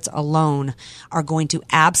benefits alone are going to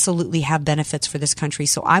absolutely have benefits for this country.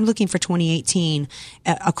 So I'm looking for 2018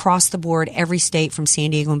 across the board, every state from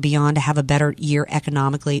San Diego and beyond to have a better year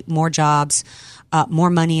economically, more jobs, more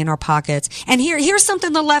money in our pockets. And here's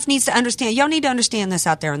something the left needs to understand. Y'all need to understand this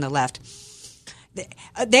out there on the left.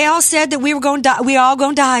 They all said that we were going to die. We all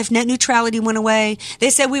going to die if net neutrality went away. They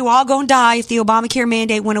said we were all going to die if the Obamacare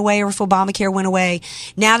mandate went away or if Obamacare went away.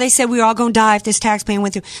 Now they said we were all going to die if this tax plan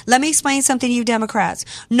went through. Let me explain something to you Democrats.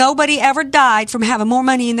 Nobody ever died from having more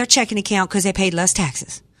money in their checking account because they paid less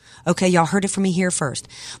taxes. Okay, y'all heard it from me here first.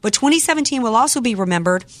 But 2017 will also be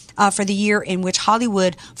remembered for the year in which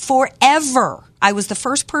Hollywood forever, I was the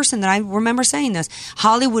first person that I remember saying this,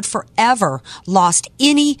 Hollywood forever lost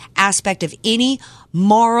any aspect of any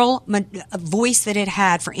moral voice that it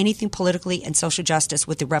had for anything politically and social justice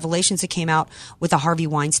with the revelations that came out with the Harvey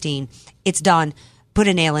Weinstein. It's done. put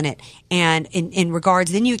a nail in it. And in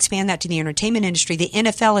regards, then you expand that to the entertainment industry. The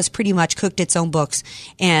NFL has pretty much cooked its own books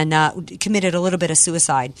and committed a little bit of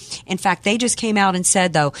suicide. In fact, they just came out and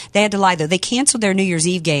said, though, they had to lie, though. They canceled their New Year's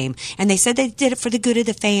Eve game, and they said they did it for the good of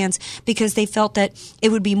the fans because they felt that it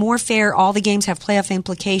would be more fair. All the games have playoff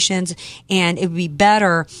implications, and it would be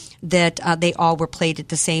better that they all were played at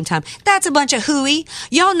the same time. That's a bunch of hooey.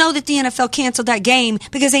 Y'all know that the NFL canceled that game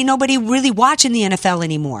because ain't nobody really watching the NFL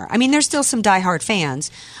anymore. I mean, there's still some diehard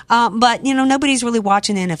fans, but, nobody's really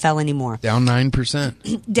watching the NFL anymore. Down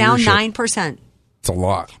 9%. Down 9%. It's a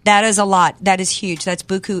lot. That is a lot. That is huge. That's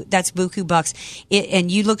buku bucks.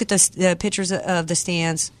 And you look at the pictures of the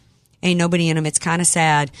stands, ain't nobody in them. It's kind of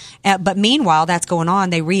sad. But meanwhile, that's going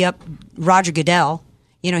on. They re-up Roger Goodell.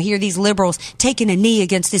 Here these liberals taking a knee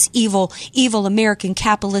against this evil American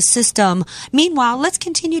capitalist system. Meanwhile, let's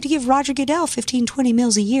continue to give Roger Goodell $15-20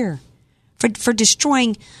 million a year for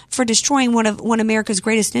destroying one of America's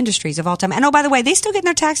greatest industries of all time. And by the way, they still getting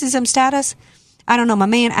their tax exempt status. I don't know. My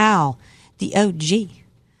man Al, the OG,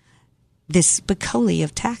 this Spicoli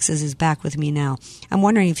of taxes, is back with me now. I'm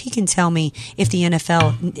wondering if he can tell me if the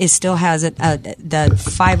NFL still has the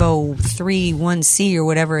 503(1)(c) or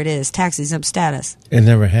whatever it is, tax exempt status. It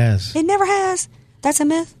never has. It never has. That's a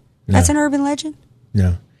myth. No. That's an urban legend.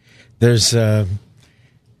 No, there's more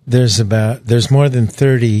than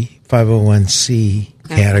 30 501c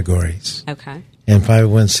categories. Okay. And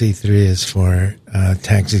 501c3 is for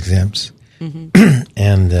tax exempts, Mm-hmm.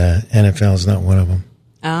 and NFL is not one of them.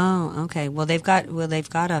 Oh, okay. Well, they've got a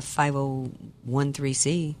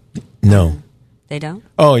 501(c). No, they don't.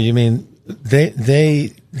 Oh, you mean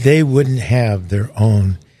they wouldn't have their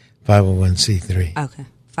own 501c3? Okay,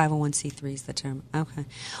 501c3 is the term. Okay.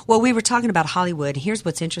 Well, we were talking about Hollywood. Here's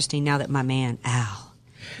what's interesting now that my man Al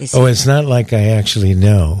is. Oh, it's not like I actually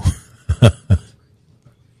know.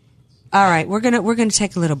 All right, we're gonna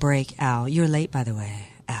take a little break. Al, you're late, by the way.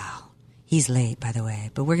 Al. He's late, by the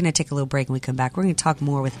way, but we're going to take a little break. When we come back, we're going to talk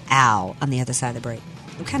more with Al on the other side of the break.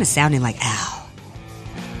 I'm kind of sounding like Al.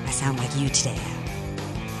 I sound like you today, Al.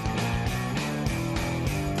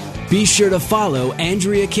 Be sure to follow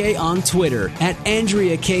Andrea Kaye on Twitter at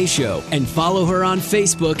Andrea Kaye Show and follow her on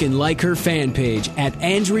Facebook and like her fan page at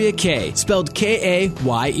Andrea Kaye, spelled Kaye.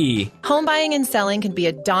 Home buying and selling can be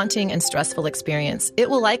a daunting and stressful experience. It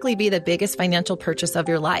will likely be the biggest financial purchase of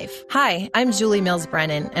your life. Hi, I'm Julie Mills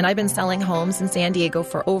Brennan, and I've been selling homes in San Diego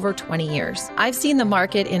for over 20 years. I've seen the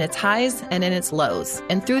market in its highs and in its lows,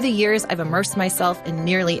 and through the years, I've immersed myself in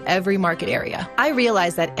nearly every market area. I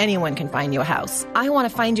realize that anyone can find you a house. I want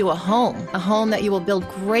to find you a home that you will build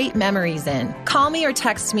great memories in. Call me or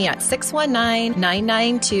text me at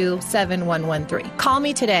 619-992-7113. Call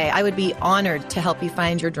me today. I would be honored to help you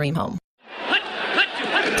find your dream home.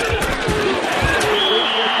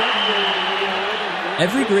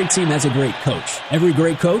 Every great team has a great coach. Every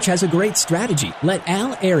great coach has a great strategy. Let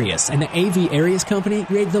Al Arias and the AV Arias Company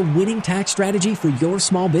create the winning tax strategy for your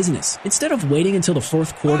small business. Instead of waiting until the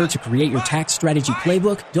fourth quarter to create your tax strategy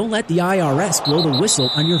playbook, don't let the IRS blow the whistle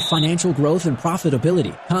on your financial growth and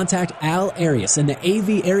profitability. Contact Al Arias and the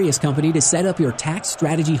AV Arias Company to set up your tax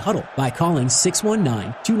strategy huddle by calling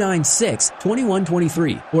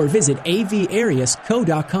 619-296-2123 or visit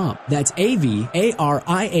avariasco.com. That's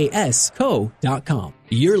avariasco.com.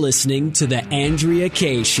 You're listening to The Andrea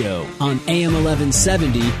Kaye Show on AM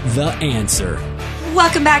 1170, The Answer.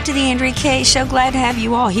 Welcome back to The Andrea Kaye Show. Glad to have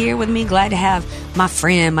you all here with me. Glad to have my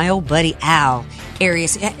friend, my old buddy, Al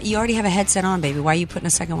Arias. You already have a headset on, baby. Why are you putting a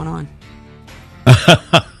second one on?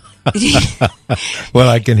 Well,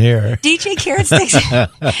 I can hear. DJ Carrot Sticks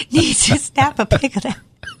needs to snap a pic of that.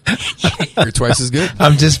 You're twice as good.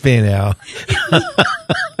 I'm just being Al.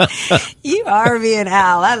 You are being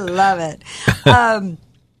Al. I love it.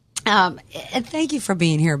 And thank you for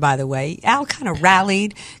being here, by the way. Al kind of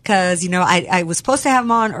rallied because, I was supposed to have him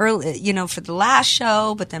on early, for the last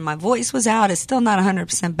show, but then my voice was out. It's still not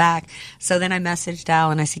 100% back. So then I messaged Al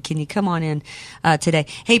and I said, can you come on in today?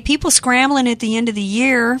 Hey, people scrambling at the end of the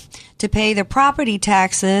year to pay their property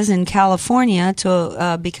taxes in California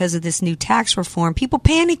because of this new tax reform. People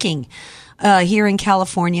panicking. Here in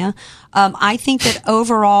California. I think that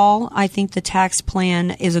overall, the tax plan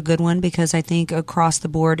is a good one because I think across the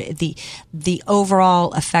board, the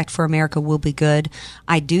overall effect for America will be good.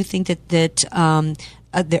 I do think that there are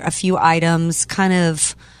a few items kind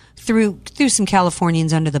of threw some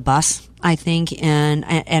Californians under the bus, I think, and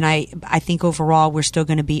I think overall we're still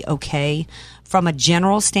going to be okay. From a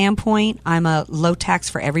general standpoint, I'm a low tax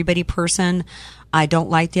for everybody person. I don't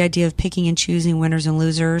like the idea of picking and choosing winners and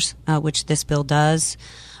losers, which this bill does.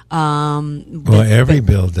 Every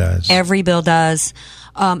bill does. Every bill does.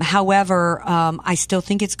 However, I still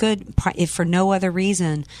think it's good if for no other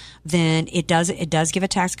reason than it does give a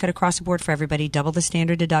tax cut across the board for everybody, double the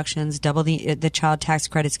standard deductions, double the child tax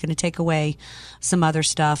credit. It's going to take away some other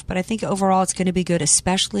stuff. But I think overall it's going to be good,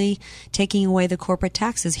 especially taking away the corporate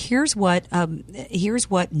taxes. Here's what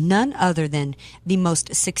none other than the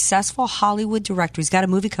most successful Hollywood director. He's got a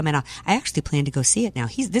movie coming out. I actually plan to go see it now.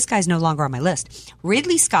 This guy's no longer on my list.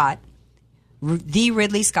 Ridley Scott.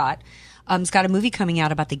 Has got a movie coming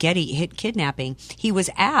out about the Getty kidnapping. He was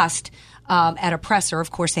asked at a presser.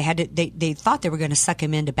 Of course, they thought they were going to suck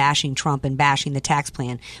him into bashing Trump and bashing the tax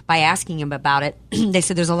plan by asking him about it. They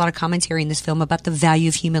said there's a lot of commentary in this film about the value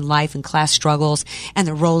of human life and class struggles and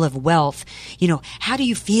the role of wealth. How do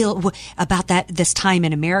you feel about this time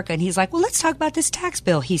in America? And he's like, well, let's talk about this tax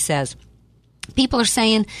bill, he says. People are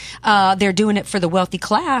saying they're doing it for the wealthy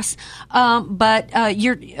class, but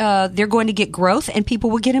they're going to get growth and people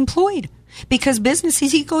will get employed because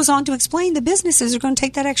businesses, he goes on to explain, the businesses are going to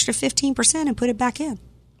take that extra 15% and put it back in.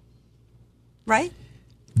 Right?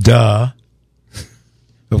 Duh.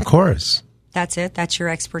 Of course. That's it? That's your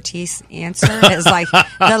expertise answer? It's like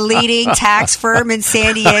the leading tax firm in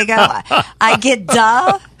San Diego. I get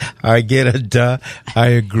duh. I get a duh. I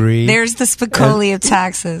agree. There's the Spicoli of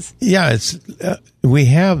taxes. Yeah, we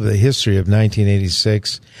have the history of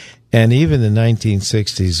 1986 and even the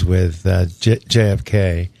 1960s with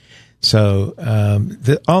JFK. So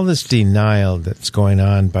all this denial that's going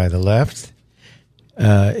on by the left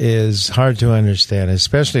is hard to understand,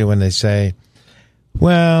 especially when they say,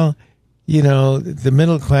 well, the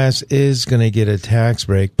middle class is going to get a tax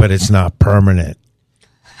break, but it's not permanent.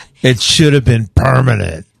 It should have been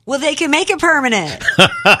permanent. Well, they can make it permanent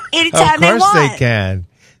anytime they want. Of course they can.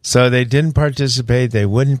 So they didn't participate. They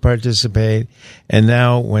wouldn't participate. And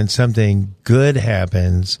now when something good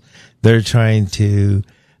happens, they're trying to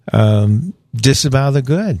disavow the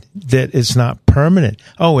good, that it's not permanent.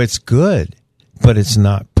 Oh, it's good, but it's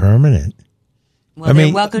not permanent. Well,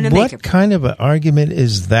 they're welcome to make it. What kind of an argument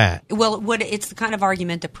is that? Well, it's the kind of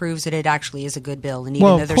argument that proves that it actually is a good bill, and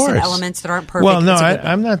even though there's some elements that aren't perfect. Well, no,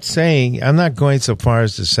 I'm not going so far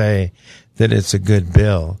as to say that it's a good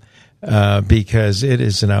bill because it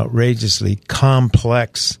is an outrageously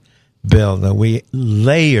complex bill that we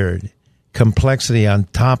layered complexity on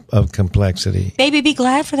top of complexity. Baby, be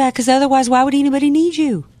glad for that, because otherwise, why would anybody need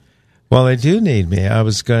you? Well, they do need me. I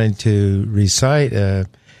was going to recite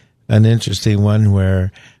an interesting one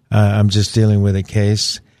where I'm just dealing with a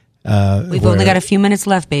case. We've only got a few minutes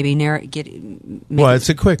left, baby. Well, it's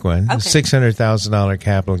a quick one. Okay. $600,000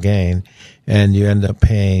 capital gain, and you end up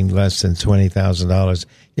paying less than $20,000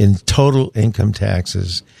 in total income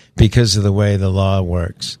taxes because of the way the law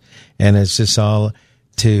works. And it's just all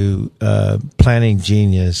to planning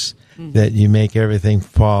genius that you make everything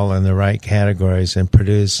fall in the right categories and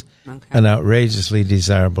produce an outrageously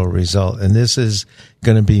desirable result. And this is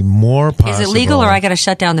going to be more possible. Is it legal, or I got to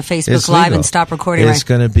shut down the Facebook Live and stop recording? It's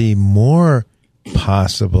going to be more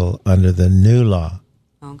possible under the new law.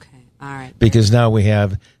 Okay, all right. Because now we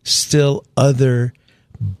have still other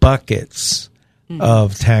buckets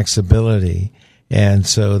of taxability. And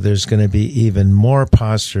so there's going to be even more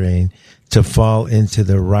posturing to fall into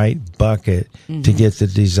the right bucket to get the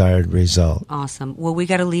desired result. Awesome. Well, we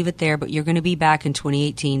got to leave it there, but you're going to be back in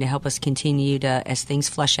 2018 to help us continue as things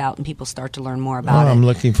flesh out and people start to learn more about it. I'm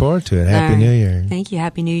looking forward to it. Happy New Year. Thank you.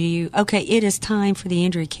 Happy New Year to you. Okay, it is time for the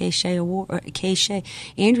Andrea Kaye Show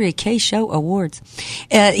Awards.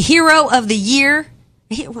 Hero of the Year.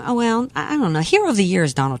 Well, I don't know. Hero of the Year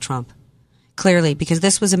is Donald Trump. Clearly, because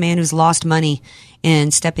this was a man who's lost money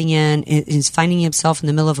and stepping in, is finding himself in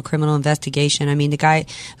the middle of a criminal investigation. I mean, the guy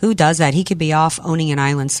who does that, he could be off owning an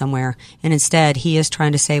island somewhere, and instead he is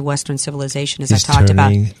trying to save Western civilization, as He's I talked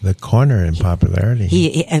about. He's turning the corner in popularity.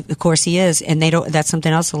 He, of course, he is, and that's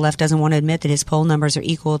something else the left doesn't want to admit, that his poll numbers are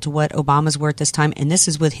equal to what Obama's were at this time, and this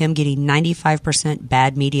is with him getting 95%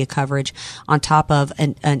 bad media coverage on top of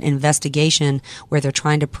an investigation where they're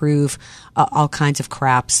trying to prove all kinds of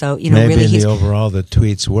crap. So, Maybe really, overall the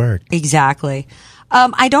tweets work. Exactly.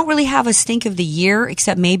 I don't really have a stink of the year,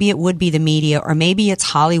 except maybe it would be the media, or maybe it's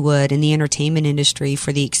Hollywood and the entertainment industry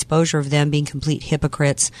for the exposure of them being complete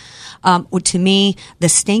hypocrites. To me, the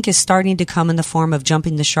stink is starting to come in the form of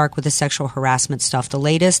jumping the shark with the sexual harassment stuff. The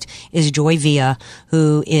latest is Joy Villa,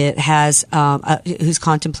 who's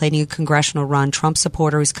contemplating a congressional run, Trump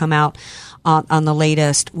supporter who's come out on the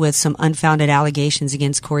latest with some unfounded allegations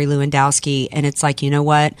against Corey Lewandowski. And it's like, you know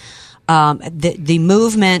what? The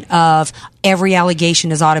movement of every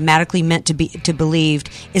allegation is automatically meant to be believed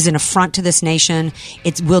is an affront to this nation.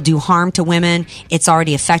 It will do harm to women. It's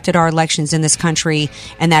already affected our elections in this country,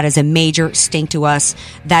 and that is a major stink to us.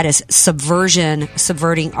 That is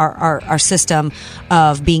subverting our system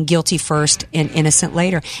of being guilty first and innocent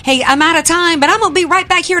later. Hey, I'm out of time, but I'm going to be right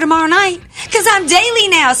back here tomorrow night because I'm daily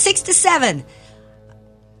now, 6 to 7.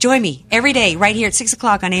 Join me every day right here at 6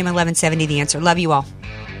 o'clock on AM 1170 The Answer. Love you all.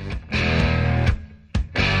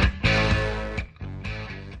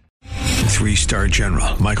 Three-star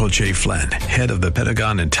General Michael J. Flynn, head of the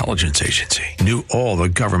Pentagon Intelligence Agency, knew all the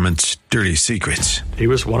government's dirty secrets. He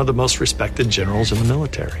was one of the most respected generals in the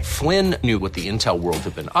military. Flynn knew what the intel world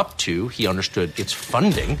had been up to. He understood its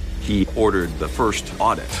funding. He ordered the first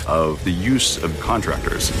audit of the use of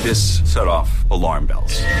contractors. This set off alarm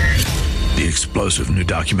bells. The explosive new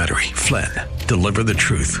documentary, Flynn, Deliver the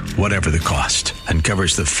Truth, Whatever the Cost,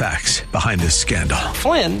 uncovers the facts behind this scandal.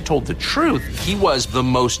 Flynn told the truth. He was the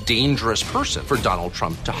most dangerous person for Donald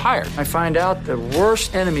Trump to hire. I find out the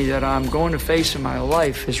worst enemy that I'm going to face in my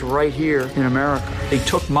life is right here in America. They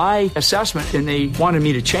took my assessment and they wanted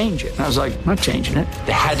me to change it. And I was like, I'm not changing it.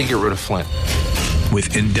 They had to get rid of Flynn.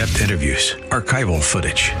 With in-depth interviews, archival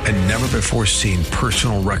footage, and never-before-seen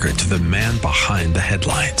personal records of the man behind the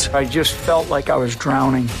headlines. I just felt like I was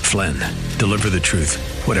drowning. Flynn, Deliver the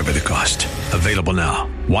Truth, Whatever the Cost. Available now.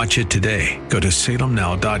 Watch it today. Go to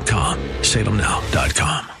salemnow.com.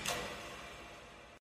 salemnow.com.